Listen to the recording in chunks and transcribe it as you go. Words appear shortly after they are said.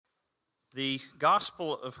The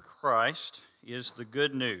gospel of Christ is the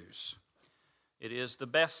good news. It is the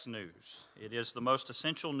best news. It is the most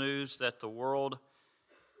essential news that the world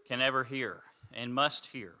can ever hear and must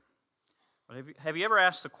hear. But have you ever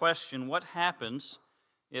asked the question, what happens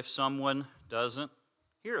if someone doesn't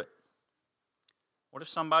hear it? What if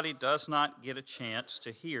somebody does not get a chance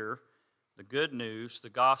to hear the good news, the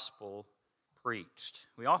gospel preached?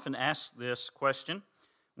 We often ask this question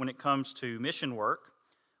when it comes to mission work.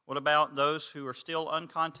 What about those who are still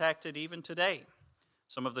uncontacted even today?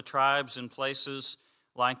 Some of the tribes in places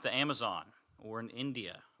like the Amazon or in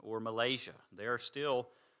India or Malaysia, there are still,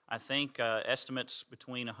 I think, estimates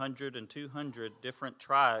between 100 and 200 different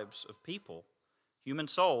tribes of people, human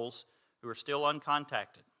souls, who are still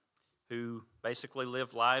uncontacted, who basically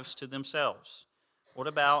live lives to themselves. What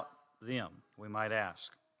about them, we might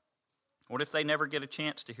ask? What if they never get a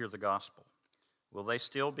chance to hear the gospel? Will they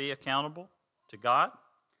still be accountable to God?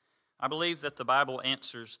 I believe that the Bible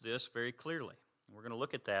answers this very clearly. We're going to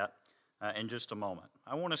look at that in just a moment.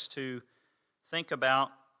 I want us to think about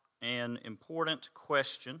an important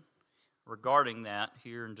question regarding that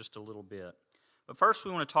here in just a little bit. But first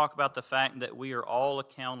we want to talk about the fact that we are all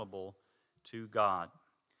accountable to God.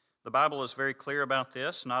 The Bible is very clear about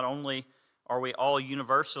this. Not only are we all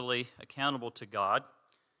universally accountable to God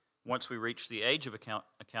once we reach the age of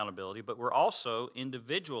accountability, but we're also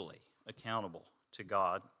individually accountable to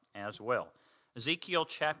God as well. Ezekiel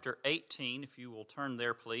chapter 18, if you will turn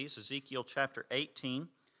there please. Ezekiel chapter 18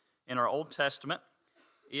 in our Old Testament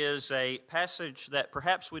is a passage that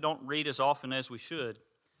perhaps we don't read as often as we should,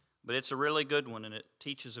 but it's a really good one, and it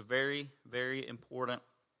teaches a very, very important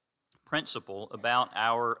principle about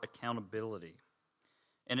our accountability.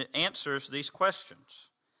 And it answers these questions.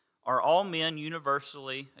 Are all men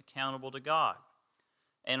universally accountable to God?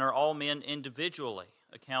 And are all men individually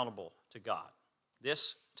accountable to God?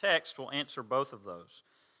 This text will answer both of those.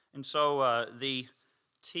 And so the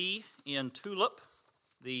T in tulip,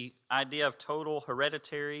 the idea of total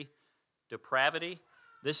hereditary depravity,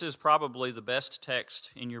 this is probably the best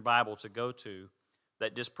text in your Bible to go to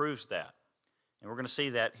that disproves that. And we're going to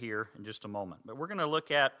see that here in just a moment. But we're going to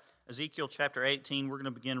look at Ezekiel chapter 18. We're going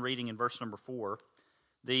to begin reading in verse number 4.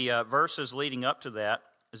 The verses leading up to that,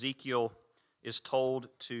 Ezekiel is told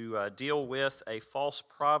to deal with a false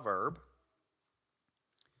proverb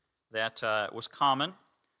that was common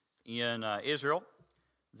in Israel.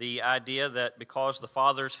 The idea that because the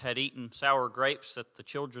fathers had eaten sour grapes, that the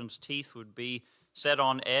children's teeth would be set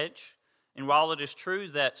on edge. And while it is true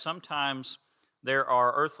that sometimes there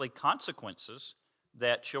are earthly consequences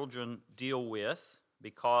that children deal with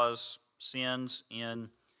because sins in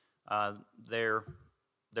their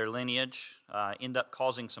lineage end up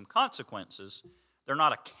causing some consequences, they're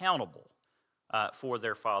not accountable for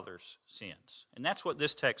their father's sins. And that's what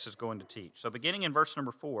this text is going to teach. So beginning in verse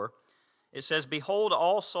number 4, it says, "Behold,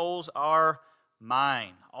 all souls are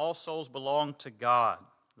mine. All souls belong to God.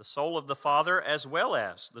 The soul of the Father as well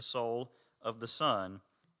as the soul of the Son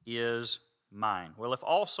is mine." Well, if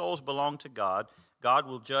all souls belong to God, God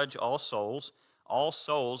will judge all souls. All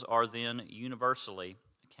souls are then universally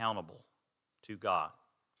accountable to God.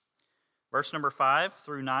 Verse number 5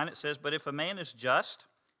 through 9, it says, "But if a man is just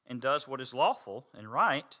and does what is lawful and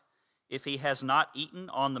right, if he has not eaten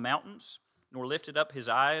on the mountains, nor lifted up his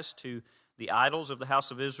eyes to the idols of the house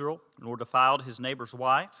of Israel, nor defiled his neighbor's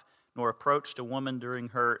wife, nor approached a woman during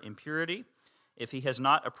her impurity, if he has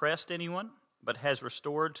not oppressed anyone, but has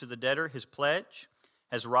restored to the debtor his pledge,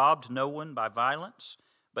 has robbed no one by violence,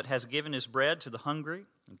 but has given his bread to the hungry,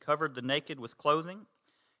 and covered the naked with clothing,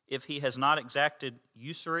 if he has not exacted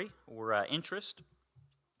usury or interest,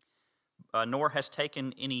 nor has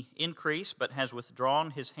taken any increase, but has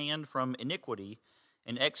withdrawn his hand from iniquity,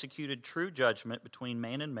 and executed true judgment between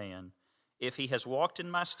man and man, if he has walked in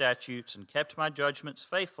my statutes and kept my judgments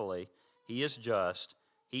faithfully, he is just,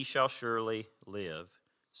 he shall surely live,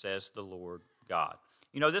 says the Lord God."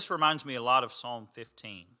 You know, this reminds me a lot of Psalm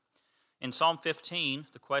 15. In Psalm 15,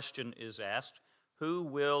 the question is asked, who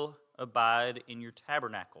will abide in your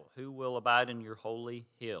tabernacle? Who will abide in your holy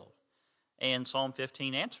hill? And Psalm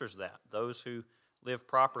 15 answers that, those who live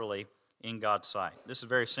properly in God's sight. This is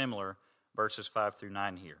very similar, verses 5 through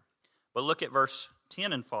 9 here. But look at verse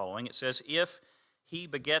 10 and following. It says, "If he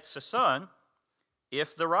begets a son,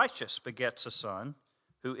 if the righteous begets a son,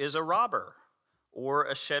 who is a robber or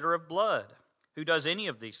a shedder of blood, who does any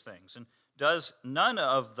of these things, and does none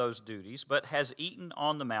of those duties, but has eaten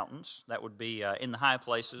on the mountains," that would be in the high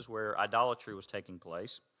places where idolatry was taking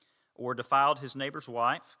place, "or defiled his neighbor's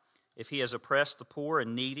wife, if he has oppressed the poor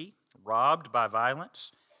and needy, robbed by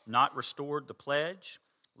violence, not restored the pledge,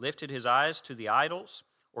 lifted his eyes to the idols,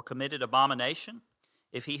 or committed abomination?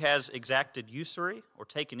 If he has exacted usury or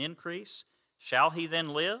taken increase, shall he then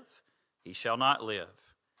live? He shall not live.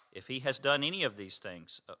 If he has done any of these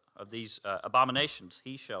things, abominations,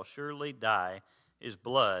 he shall surely die. His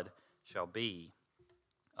blood shall be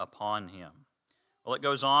upon him. Well, it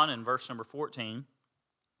goes on in verse number 14.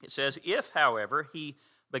 It says, if, however, he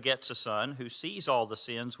begets a son who sees all the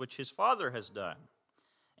sins which his father has done,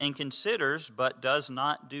 and considers but does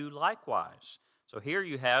not do likewise. So here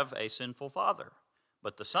you have a sinful father,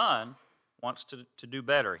 but the son wants to do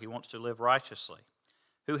better. He wants to live righteously.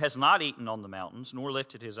 Who has not eaten on the mountains, nor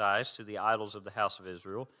lifted his eyes to the idols of the house of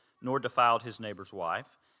Israel, nor defiled his neighbor's wife,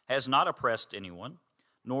 has not oppressed anyone,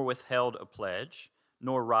 nor withheld a pledge,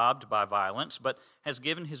 nor robbed by violence, but has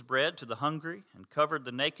given his bread to the hungry and covered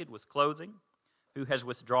the naked with clothing, who has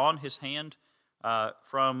withdrawn his hand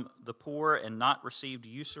from the poor and not received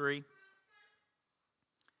usury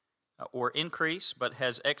or increase, but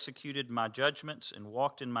has executed my judgments and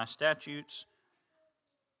walked in my statutes,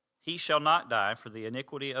 he shall not die for the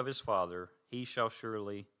iniquity of his father, he shall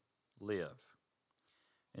surely live.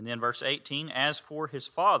 And then verse 18, as for his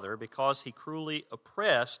father, because he cruelly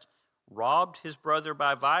oppressed, robbed his brother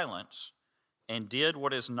by violence, and did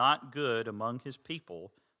what is not good among his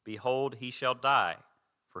people, behold, he shall die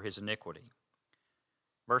for his iniquity.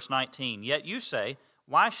 Verse 19, yet you say,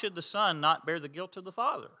 why should the son not bear the guilt of the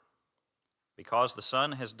father? Because the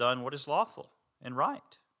son has done what is lawful and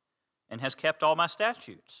right, and has kept all my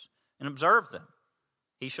statutes, and observed them.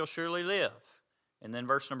 He shall surely live. And then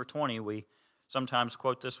verse number 20, we sometimes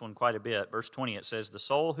quote this one quite a bit. Verse 20, it says, the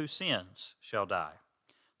soul who sins shall die.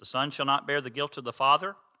 The son shall not bear the guilt of the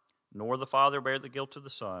father, nor the father bear the guilt of the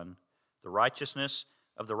son. The righteousness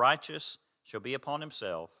of the righteous shall be upon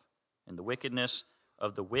himself, and the wickedness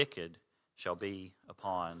of the wicked shall be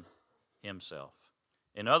upon himself.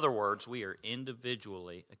 In other words, we are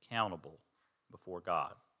individually accountable before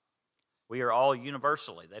God. We are all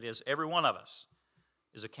universally, that is, every one of us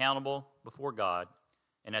is accountable before God,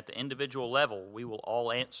 and at the individual level, we will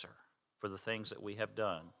all answer for the things that we have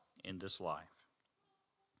done in this life.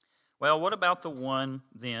 Well, what about the one,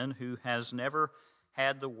 then, who has never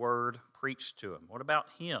had the word preached to him? What about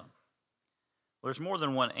him? Well, there's more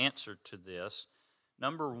than one answer to this.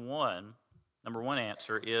 Number one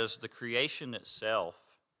answer is the creation itself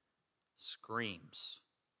screams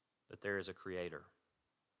that there is a creator.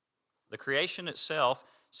 The creation itself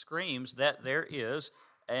screams that there is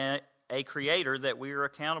a creator that we are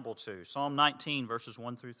accountable to. Psalm 19, verses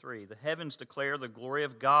 1 through 3. The heavens declare the glory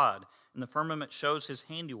of God, and the firmament shows his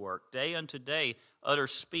handiwork. Day unto day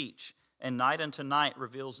utters speech, and night unto night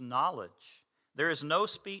reveals knowledge. There is no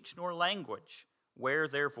speech nor language where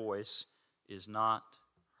their voice is not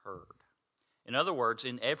heard. In other words,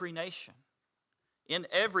 in every nation,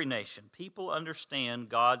 people understand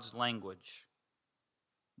God's language,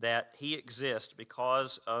 that he exists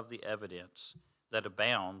because of the evidence that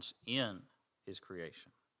abounds in his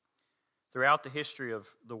creation. Throughout the history of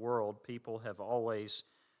the world, people have always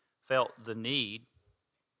felt the need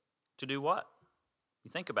to do what? You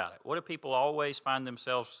think about it. What do people always find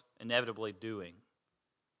themselves inevitably doing?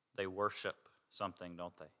 They worship something,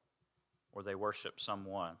 don't they? Or they worship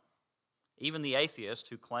someone. Even the atheist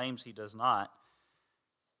who claims he does not,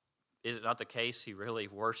 is it not the case he really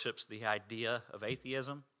worships the idea of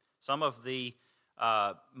atheism? Some of the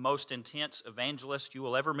most intense evangelists you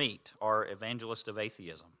will ever meet are evangelists of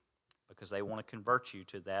atheism, because they want to convert you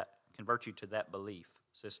to that belief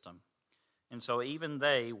system. And so even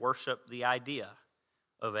they worship the idea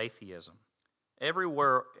of atheism.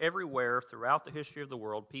 Everywhere throughout the history of the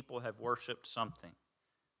world, people have worshiped something.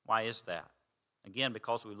 Why is that? Again,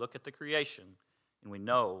 because we look at the creation and we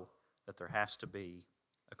know that there has to be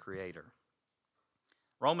a creator.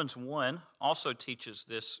 Romans 1 also teaches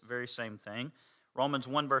this very same thing. Romans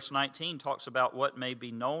 1 verse 19 talks about what may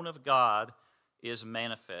be known of God is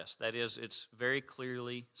manifest. That is, it's very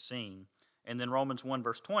clearly seen. And then Romans 1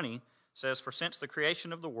 verse 20 says, for since the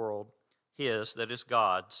creation of the world, his, that is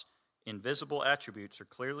God's, invisible attributes are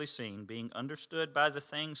clearly seen, being understood by the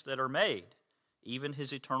things that are made, even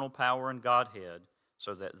his eternal power and Godhead,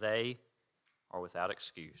 so that they are without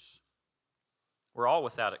excuse. We're all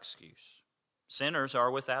without excuse. Sinners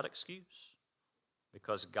are without excuse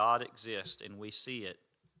because God exists and we see it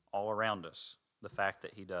all around us, the fact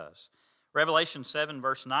that he does. Revelation 7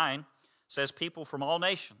 verse 9 says people from all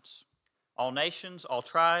nations, all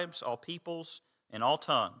tribes, all peoples, and all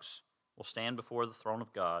tongues will stand before the throne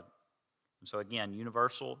of God. And so again,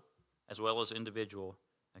 universal as well as individual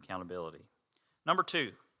accountability. Number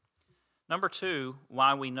two,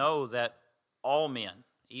 why we know that all men,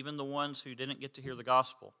 even the ones who didn't get to hear the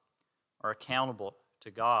gospel, are accountable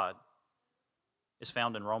to God is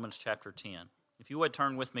found in Romans chapter 10. If you would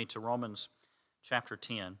turn with me to Romans chapter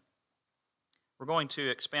 10. We're going to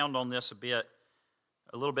expound on this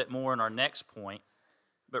a little bit more in our next point.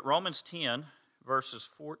 But Romans 10, verses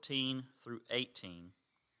 14 through 18.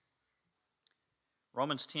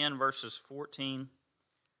 Romans 10, verses 14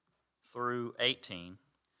 through 18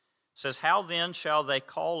 says, "How then shall they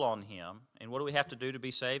call on him?" And what do we have to do to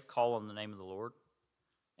be saved? Call on the name of the Lord.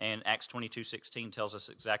 And Acts 22:16 tells us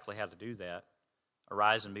exactly how to do that.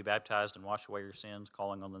 Arise and be baptized and wash away your sins,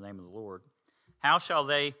 calling on the name of the Lord. How shall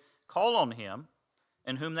they call on him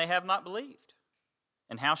in whom they have not believed?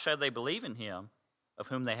 And how shall they believe in him of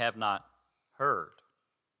whom they have not heard?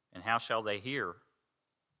 And how shall they hear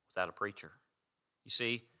without a preacher? You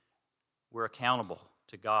see, we're accountable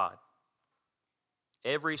to God.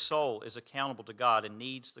 Every soul is accountable to God and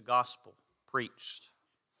needs the gospel preached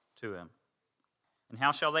to him. And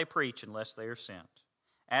how shall they preach unless they are sent?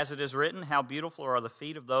 As it is written, how beautiful are the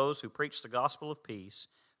feet of those who preach the gospel of peace,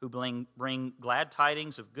 who bring glad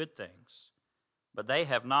tidings of good things. But they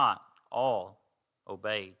have not all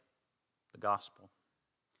obeyed the gospel.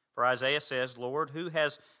 For Isaiah says, Lord, who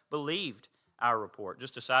has believed our report?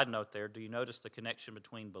 Just a side note there, do you notice the connection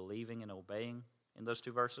between believing and obeying in those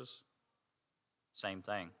two verses? Same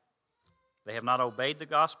thing. They have not obeyed the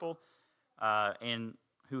gospel, and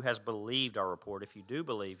who has believed our report? If you do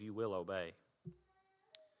believe, you will obey.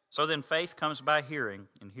 So then faith comes by hearing,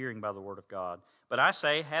 and hearing by the word of God. But I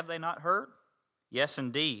say, have they not heard? Yes,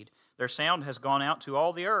 indeed. Their sound has gone out to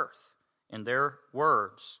all the earth, and their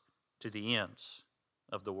words to the ends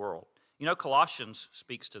of the world. You know, Colossians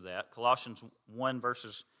speaks to that. Colossians 1,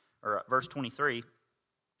 verse 23,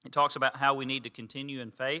 it talks about how we need to continue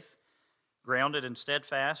in faith, grounded and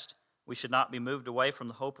steadfast. We should not be moved away from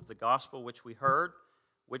the hope of the gospel which we heard,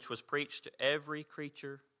 which was preached to every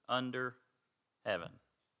creature under heaven.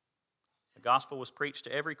 The gospel was preached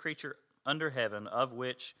to every creature under heaven, of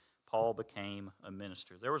which Paul became a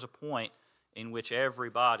minister. There was a point in which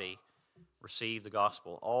everybody received the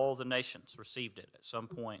gospel. All the nations received it at some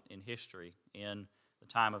point in history in the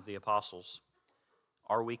time of the apostles.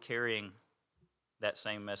 Are we carrying that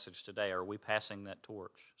same message today? Are we passing that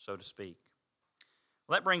torch, so to speak?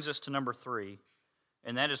 Well, that brings us to number 3,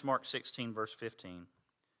 and that is Mark 16, verse 15.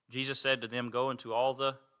 Jesus said to them, go into all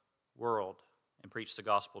the world and preach the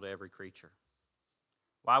gospel to every creature.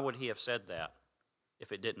 Why would he have said that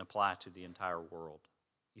if it didn't apply to the entire world?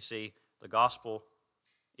 You see, the gospel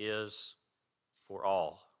is for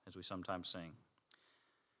all, as we sometimes sing.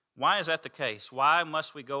 Why is that the case? Why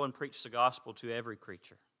must we go and preach the gospel to every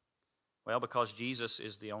creature? Well, because Jesus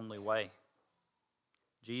is the only way.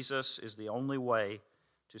 Jesus is the only way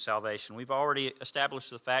to salvation. We've already established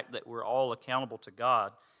the fact that we're all accountable to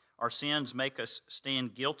God. Our sins make us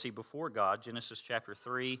stand guilty before God. Genesis chapter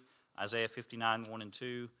 3, Isaiah 59, 1 and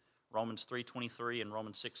 2, Romans 3:23, and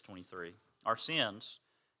Romans 6:23. Our sins,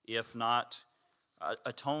 if not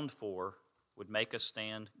atoned for, would make us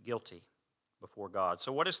stand guilty before God.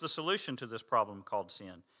 So what is the solution to this problem called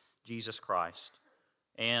sin? Jesus Christ.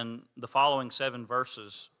 And the following 7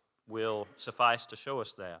 verses will suffice to show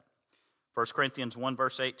us that. 1 Corinthians 1,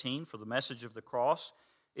 verse 18, for the message of the cross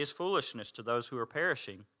is foolishness to those who are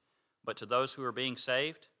perishing, but to those who are being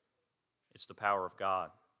saved, it's the power of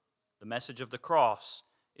God. The message of the cross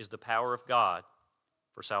is the power of God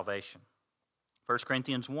for salvation. 1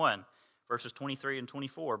 Corinthians 1, verses 23 and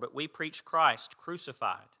 24, but we preach Christ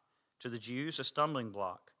crucified, to the Jews a stumbling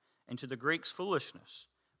block, and to the Greeks foolishness,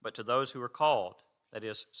 but to those who are called, that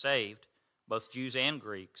is, saved, both Jews and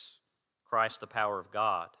Greeks, Christ the power of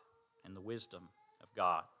God and the wisdom of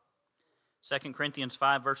God. 2 Corinthians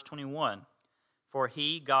 5, verse 21, for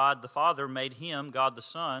he, God the Father, made him, God the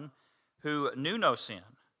Son, who knew no sin,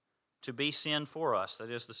 to be sin for us, that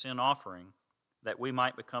is the sin offering, that we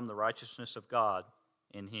might become the righteousness of God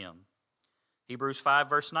in him. Hebrews 5,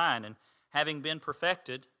 verse 9, and having been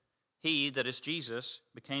perfected, he, that is Jesus,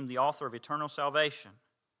 became the author of eternal salvation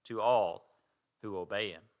to all who obey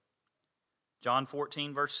him. John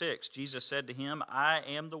 14, verse 6, Jesus said to him, I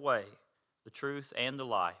am the way, the truth, and the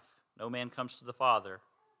life. No man comes to the Father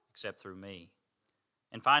except through me.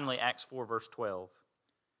 And finally, Acts 4, verse 12,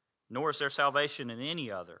 nor is there salvation in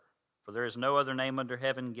any other, for there is no other name under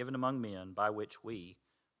heaven given among men by which we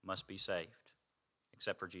must be saved,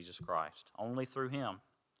 except for Jesus Christ. Only through him,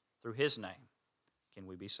 through his name, can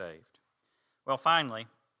we be saved. Well, finally,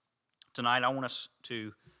 tonight I want us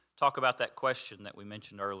to talk about that question that we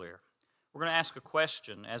mentioned earlier. We're going to ask a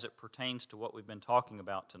question as it pertains to what we've been talking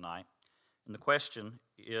about tonight. And the question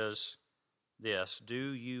is this: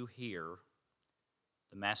 do you hear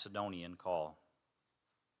the Macedonian call?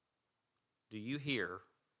 Do you hear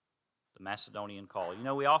the Macedonian call? You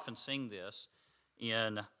know, we often sing this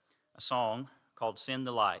in a song called Send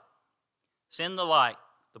the Light. Send the light,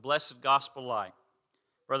 the blessed gospel light.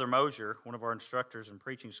 Brother Mosier, one of our instructors in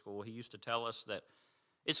preaching school, he used to tell us that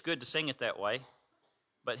it's good to sing it that way,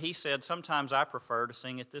 but he said, sometimes I prefer to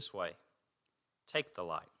sing it this way. Take the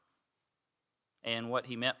light. And what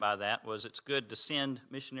he meant by that was it's good to send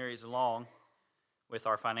missionaries along with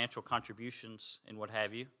our financial contributions and what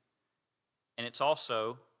have you. And it's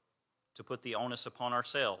also to put the onus upon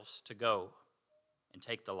ourselves to go and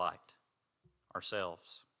take the light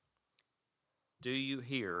ourselves. Do you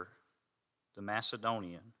hear the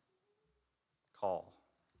Macedonian call?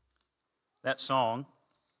 That song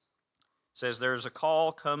says, there's a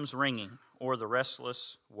call comes ringing o'er the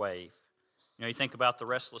restless wave. You know, you think about the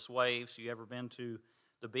restless waves. You ever been to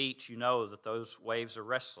the beach, you know that those waves are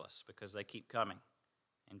restless because they keep coming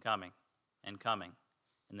and coming and coming,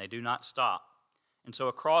 and they do not stop. And so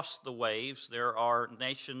across the waves, there are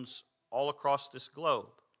nations all across this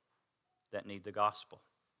globe that need the gospel.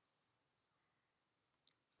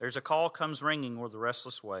 There's a call comes ringing o'er the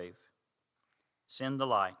restless wave. Send the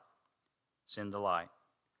light. Send the light.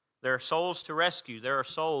 There are souls to rescue. There are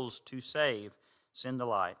souls to save. Send the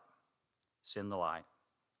light. Send the light.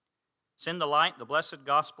 Send the light, the blessed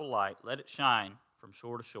gospel light. Let it shine from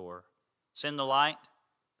shore to shore. Send the light,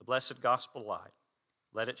 the blessed gospel light.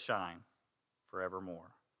 Let it shine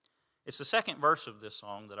forevermore. It's the second verse of this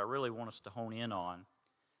song that I really want us to hone in on.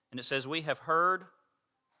 And it says, we have heard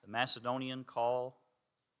the Macedonian call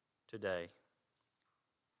today.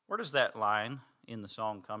 Where does that line in the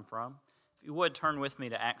song come from? If you would, turn with me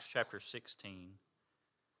to Acts chapter 16.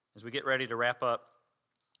 As we get ready to wrap up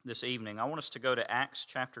this evening, I want us to go to Acts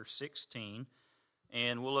chapter 16,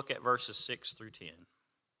 and we'll look at verses 6 through 10.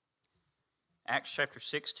 Acts chapter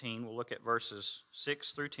 16, we'll look at verses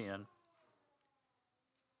 6 through 10.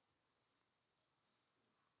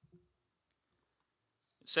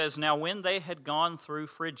 It says, now when they had gone through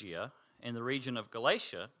Phrygia and the region of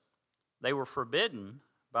Galatia, they were forbidden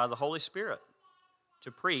by the Holy Spirit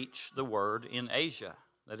to preach the word in Asia,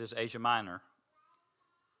 that is Asia Minor.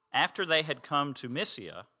 After they had come to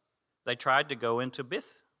Mysia, they tried to go into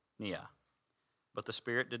Bithynia, but the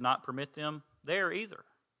Spirit did not permit them there either.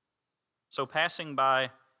 So passing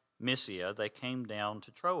by Mysia, they came down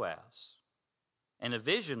to Troas, and a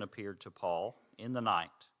vision appeared to Paul in the night.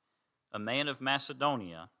 A man of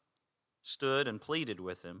Macedonia stood and pleaded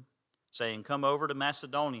with him, saying, come over to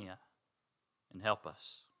Macedonia and help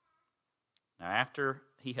us. Now after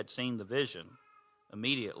he had seen the vision,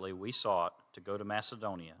 immediately we sought to go to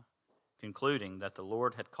Macedonia, concluding that the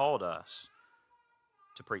Lord had called us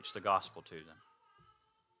to preach the gospel to them.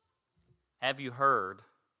 Have you heard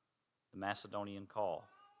the Macedonian call?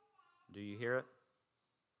 Do you hear it?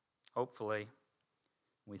 Hopefully,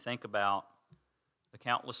 when we think about the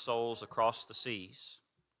countless souls across the seas,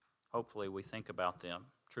 hopefully we think about them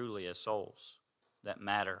truly as souls that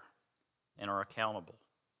matter and are accountable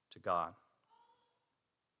to God.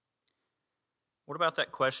 What about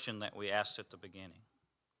that question that we asked at the beginning?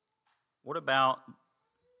 What about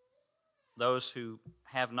those who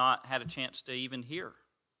have not had a chance to even hear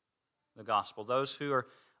the gospel? Those who are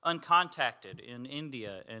uncontacted in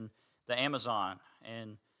India and the Amazon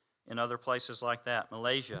and in other places like that,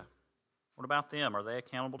 Malaysia. What about them? Are they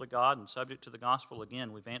accountable to God and subject to the gospel?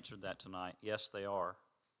 Again, we've answered that tonight. Yes, they are.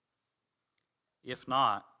 If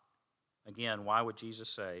not, again, why would Jesus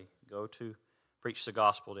say, go to preach the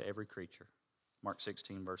gospel to every creature? Mark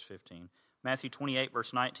 16, verse 15. Matthew 28,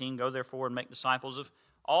 verse 19, go therefore and make disciples of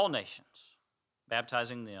all nations,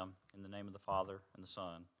 baptizing them in the name of the Father and the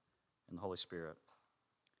Son and the Holy Spirit.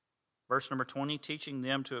 Verse number 20, teaching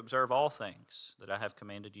them to observe all things that I have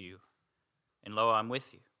commanded you. And lo, I'm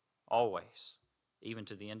with you always, even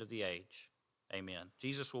to the end of the age. Amen.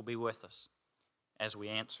 Jesus will be with us as we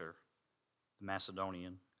answer the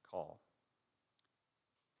Macedonian call.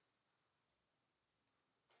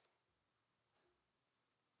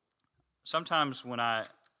 Sometimes when I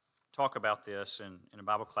talk about this in a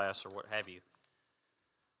Bible class or what have you,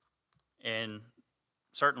 and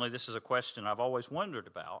certainly this is a question I've always wondered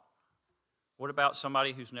about, what about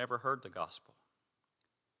somebody who's never heard the gospel?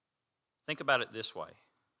 Think about it this way.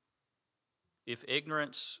 If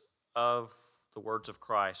ignorance of the words of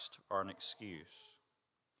Christ are an excuse,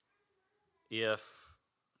 if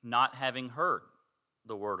not having heard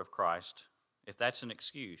the word of Christ, if that's an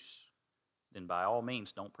excuse, then by all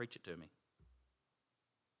means don't preach it to me.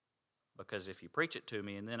 Because if you preach it to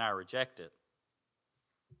me and then I reject it,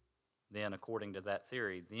 then according to that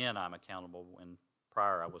theory, then I'm accountable when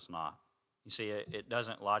prior I was not. You see, it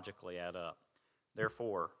doesn't logically add up.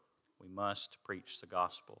 Therefore, We must preach the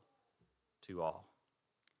gospel to all.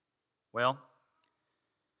 Well,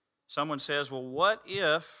 someone says, well, what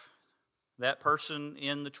if that person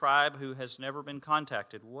in the tribe who has never been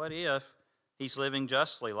contacted, what if he's living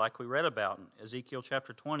justly like we read about in Ezekiel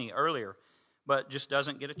chapter 20 earlier, but just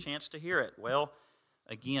doesn't get a chance to hear it? Well,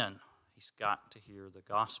 again, he's got to hear the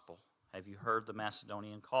gospel. Have you heard the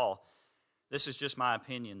Macedonian call? This is just my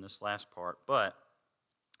opinion, this last part, but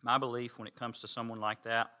my belief when it comes to someone like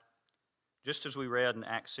that, just as we read in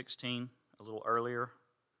Acts 16 a little earlier,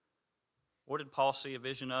 what did Paul see a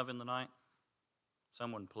vision of in the night?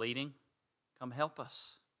 Someone pleading, come help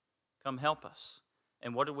us. Come help us.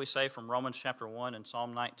 And what did we say from Romans chapter 1 and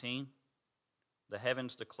Psalm 19? The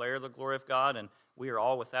heavens declare the glory of God, and we are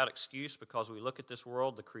all without excuse because we look at this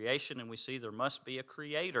world, the creation, and we see there must be a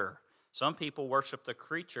creator. Some people worship the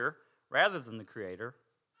creature rather than the creator,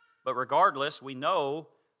 but regardless, we know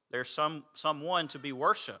there's someone to be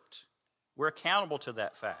worshipped. We're accountable to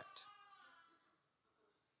that fact.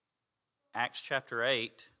 Acts chapter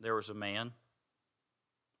 8, there was a man,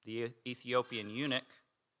 the Ethiopian eunuch,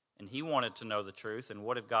 and he wanted to know the truth, and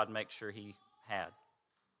what did God make sure he had?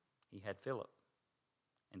 He had Philip,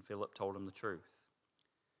 and Philip told him the truth.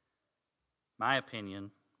 My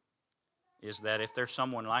opinion is that if there's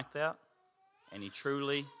someone like that, and he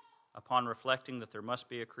truly, upon reflecting that there must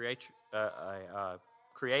be a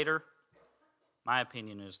creator, my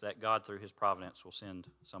opinion is that God, through his providence, will send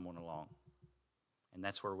someone along. And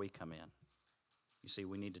that's where we come in. You see,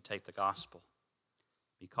 we need to take the gospel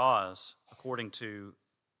because, according to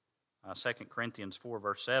 2 Corinthians 4,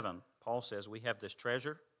 verse 7, Paul says we have this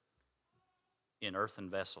treasure in earthen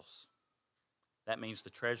vessels. That means the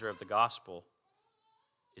treasure of the gospel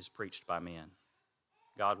is preached by men.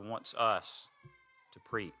 God wants us to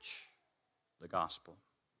preach the gospel.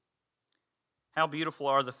 How beautiful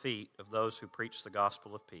are the feet of those who preach the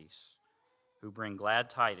gospel of peace, who bring glad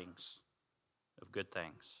tidings of good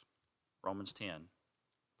things. Romans 10,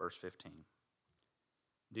 verse 15.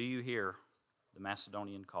 Do you hear the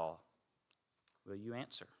Macedonian call? Will you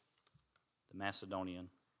answer the Macedonian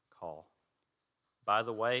call? By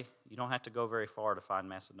the way, you don't have to go very far to find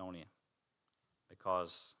Macedonia,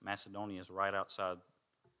 because Macedonia is right outside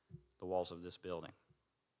the walls of this building.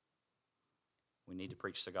 We need to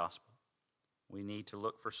preach the gospel. We need to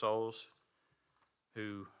look for souls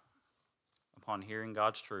who, upon hearing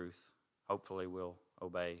God's truth, hopefully will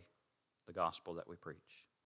obey the gospel that we preach.